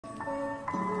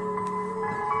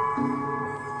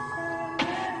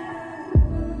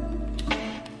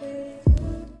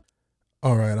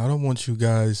want you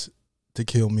guys to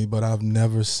kill me, but I've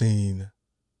never seen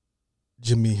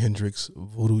Jimi Hendrix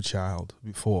Voodoo Child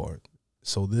before.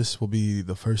 So this will be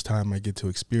the first time I get to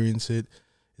experience it.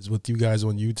 It's with you guys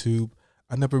on YouTube.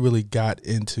 I never really got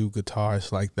into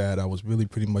guitars like that. I was really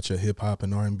pretty much a hip hop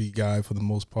and R&B guy for the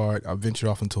most part. I ventured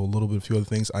off into a few other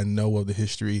things. I know of the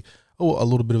history, a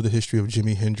little bit of the history of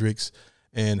Jimi Hendrix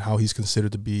and how he's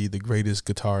considered to be the greatest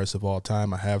guitarist of all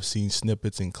time. I have seen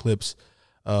snippets and clips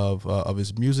of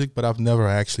his music, but I've never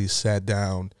actually sat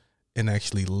down and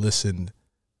actually listened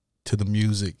to the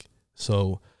music.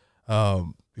 So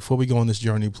before we go on this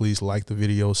journey, please like the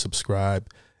video, subscribe,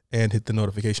 and hit the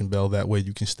notification bell. That way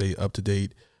you can stay up to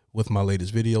date with my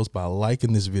latest videos by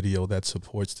liking this video that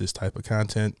supports this type of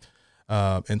content,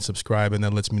 and subscribe, and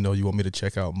that lets me know you want me to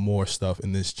check out more stuff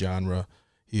in this genre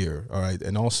here. All right.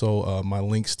 And also my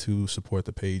links to support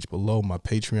the page below. My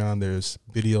Patreon, there's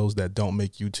videos that don't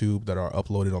make YouTube that are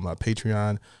uploaded on my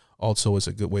Patreon. Also, it's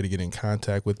a good way to get in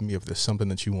contact with me if there's something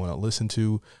that you want to listen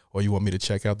to or you want me to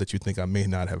check out that you think I may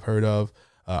not have heard of.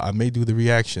 I may do the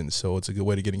reactions, so it's a good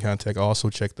way to get in contact. Also,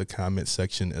 check the comment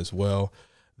section as well.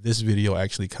 This video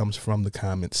actually comes from the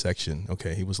comment section.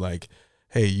 Okay, he was like,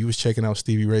 hey, you was checking out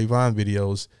Stevie Ray Vaughan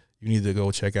videos. You need to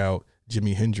go check out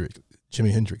Jimi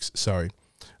Hendrix, sorry.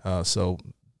 So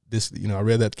this, I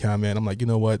read that comment. I'm like, you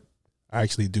know what? I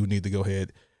actually do need to go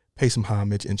ahead, pay some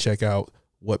homage, and check out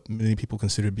what many people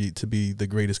consider to be the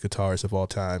greatest guitarist of all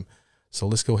time. So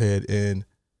let's go ahead and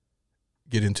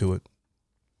get into it.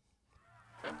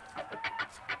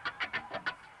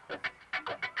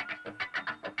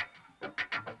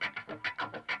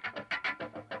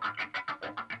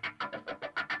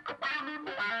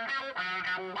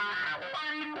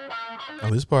 Now,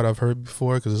 this part I've heard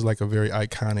before because it's like a very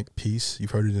iconic piece.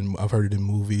 I've heard it in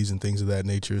movies and things of that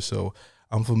nature. So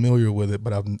I'm familiar with it,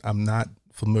 but I'm not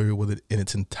familiar with it in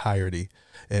its entirety.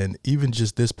 And even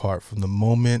just this part, from the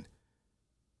moment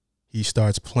he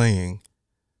starts playing,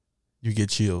 you get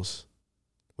chills.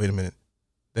 Wait a minute,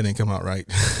 that didn't come out right.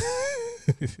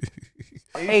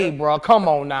 Hey, bro, come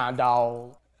on now,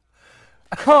 dog.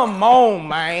 Come on,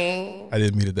 man. I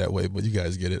didn't mean it that way, but you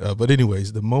guys get it. But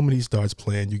anyways, the moment he starts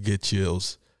playing, you get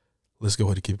chills. Let's go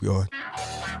ahead and keep going.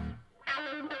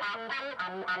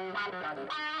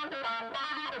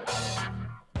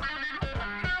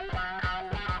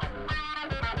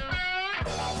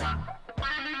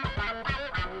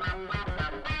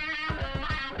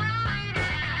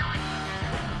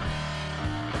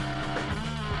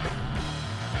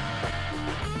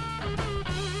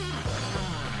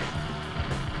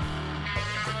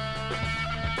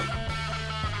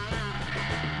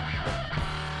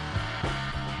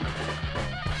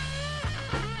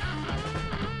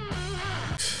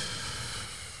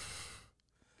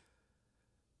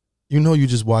 You know, you're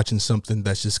just watching something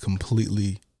that's just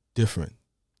completely different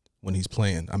when he's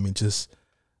playing. I mean, just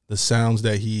the sounds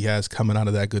that he has coming out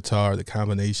of that guitar, the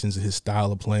combinations of his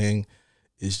style of playing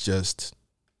is just,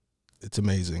 it's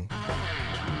amazing.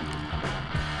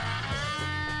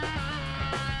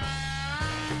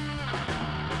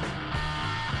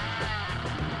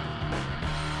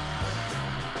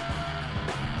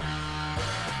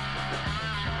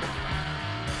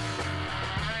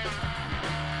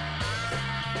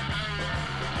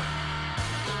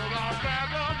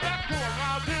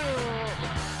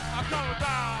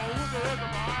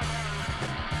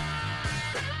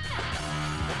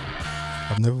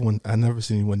 I've never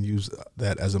seen anyone use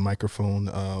that as a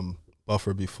microphone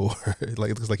buffer before.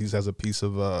 Like, it looks like he just has a piece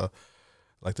of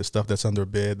like the stuff that's under a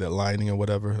bed, that lining or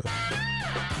whatever.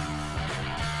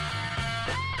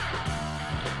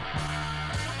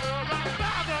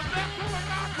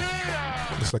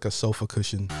 It's like a sofa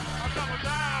cushion.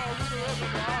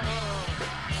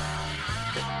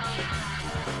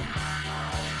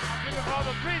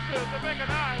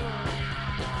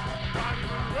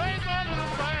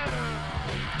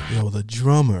 Yo, the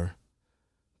drummer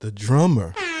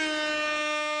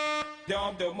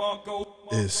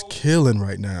is killing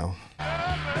right now.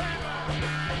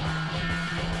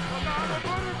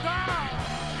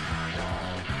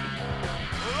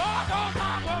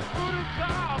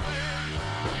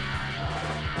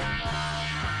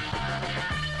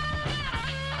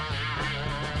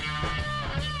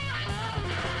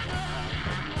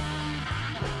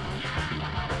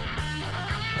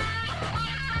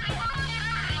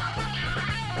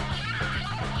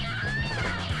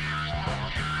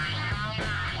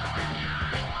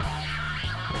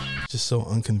 Just so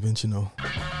unconventional.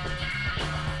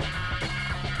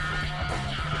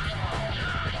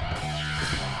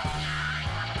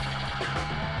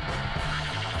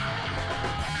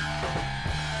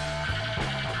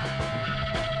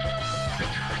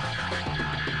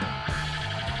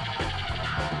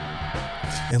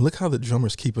 And look how the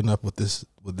drummer's keeping up with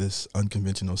this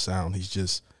unconventional sound.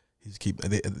 He's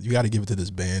keeping. You got to give it to this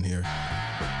band here.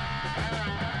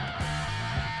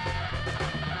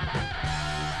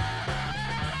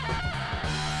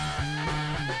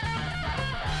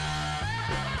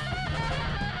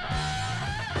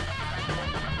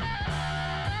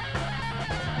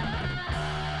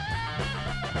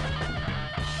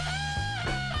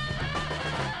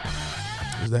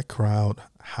 Is that crowd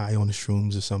high on the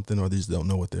shrooms or something, or they just don't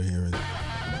know what they're hearing?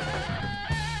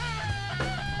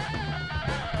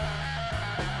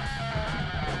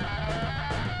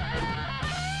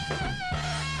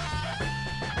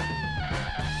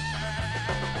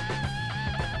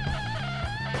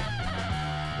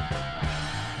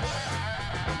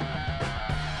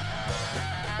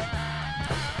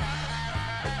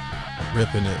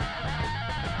 Ripping it.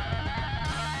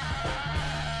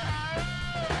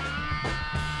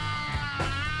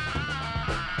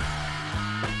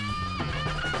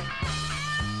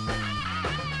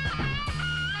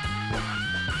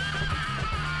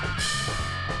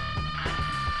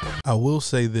 I will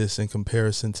say this in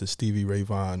comparison to Stevie Ray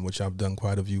Vaughan, which I've done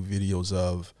quite a few videos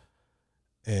of,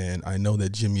 and I know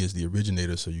that Jimi is the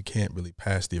originator, so you can't really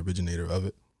pass the originator of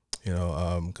it, you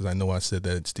know, because I know I said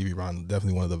that Stevie Vaughan,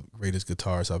 definitely one of the greatest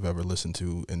guitarists I've ever listened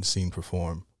to and seen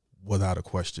perform, without a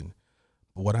question.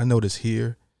 But what I notice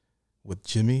here with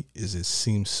Jimi is it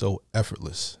seems so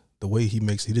effortless. The way he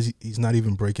makes, he's not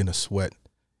even breaking a sweat.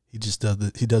 He just does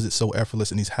it. He does it so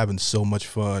effortless, and he's having so much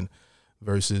fun.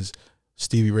 Versus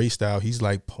Stevie Ray style, he's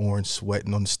like pouring,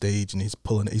 sweating on the stage, and he's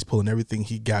pulling everything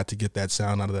he got to get that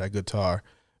sound out of that guitar.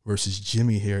 Versus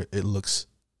Jimi here, it looks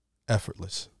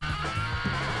effortless.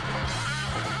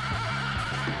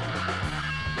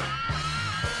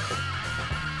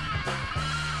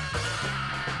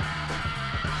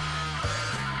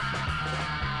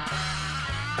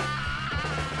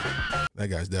 That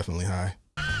guy's definitely high.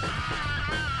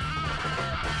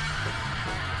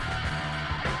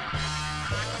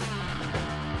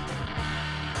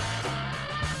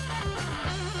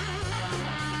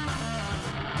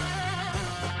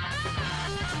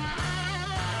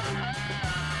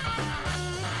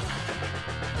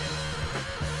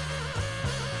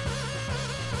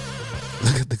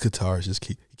 Look at the guitars just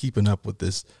keeping up with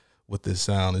this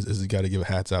sound. Is you got to give a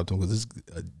hats out to him, because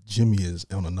this Jimi is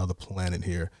on another planet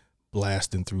here,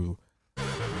 blasting through.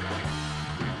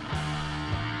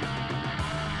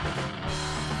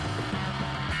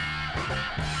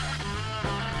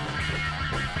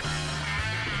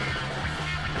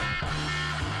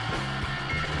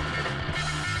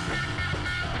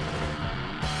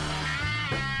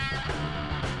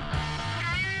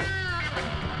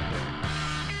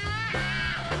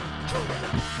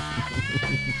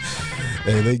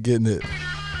 Hey, they getting it.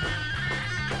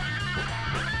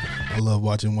 I love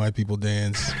watching white people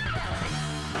dance.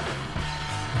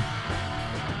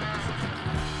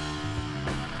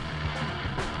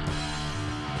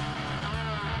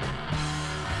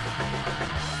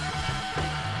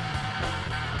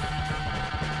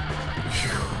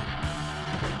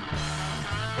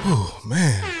 Oh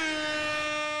man,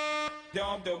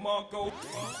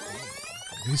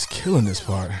 he's killing this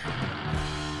part.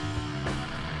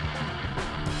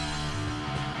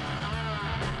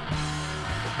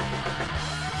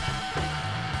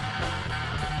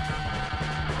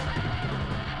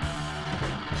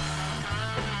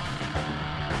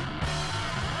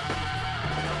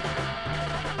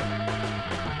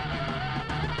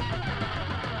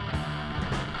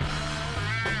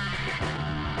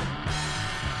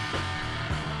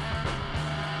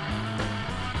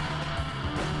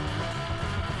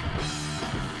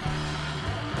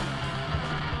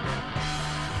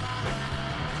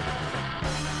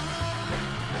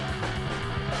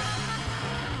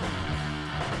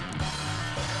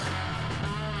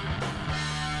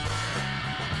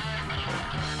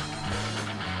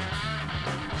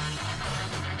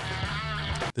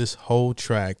 This whole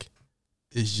track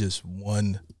is just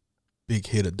one big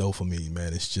hit of dopamine,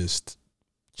 man. It's just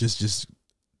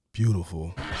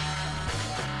beautiful.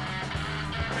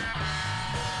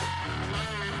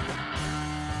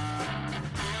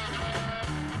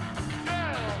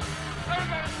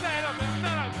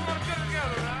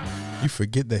 You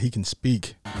forget that he can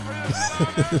speak.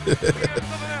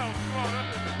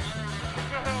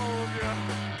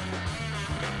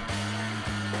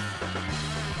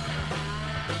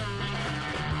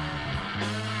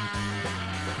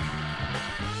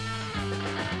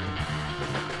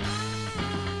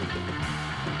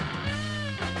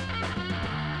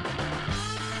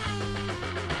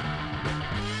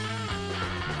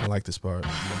 I like this part.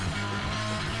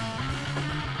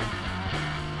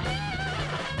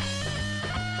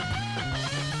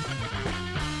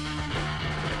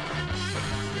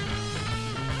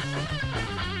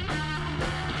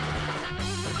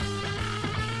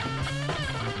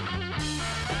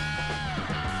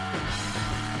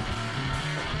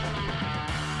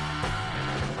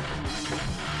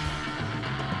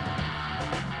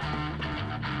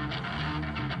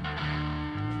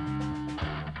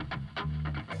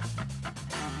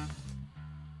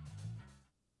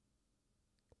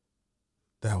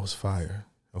 that was fire.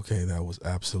 Okay, that was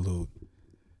absolute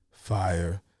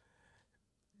fire.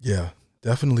 Yeah,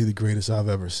 definitely the greatest I've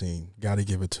ever seen. Got to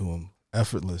give it to him.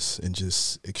 Effortless and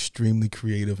just extremely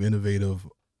creative, innovative,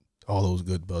 all those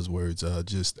good buzzwords.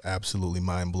 Just absolutely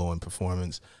mind-blowing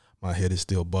performance. My head is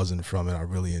still buzzing from it. I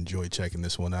really enjoyed checking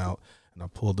this one out, and I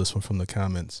pulled this one from the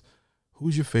comments.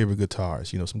 Who's your favorite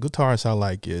guitarist? You know, some guitarists I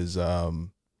like is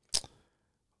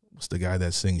what's the guy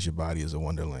that sings "Your Body Is a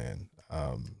Wonderland"?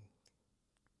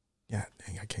 Yeah,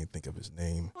 dang, I can't think of his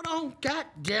name. Hold on, God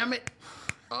damn it!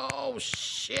 Oh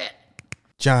shit!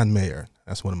 John Mayer.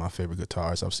 That's one of my favorite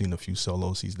guitarists. I've seen a few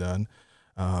solos he's done,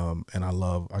 and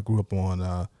I grew up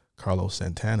on Carlos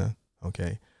Santana.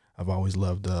 Okay, I've always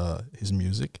loved his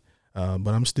music, but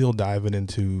I'm still diving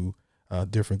into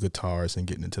different guitars and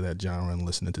getting into that genre and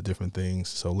listening to different things.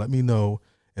 So let me know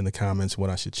in the comments what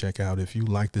I should check out. If you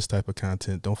like this type of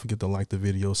content, don't forget to like the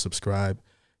video, subscribe,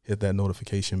 hit that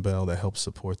notification bell. That helps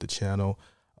support the channel.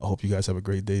 I hope you guys have a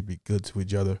great day. Be good to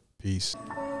each other. Peace.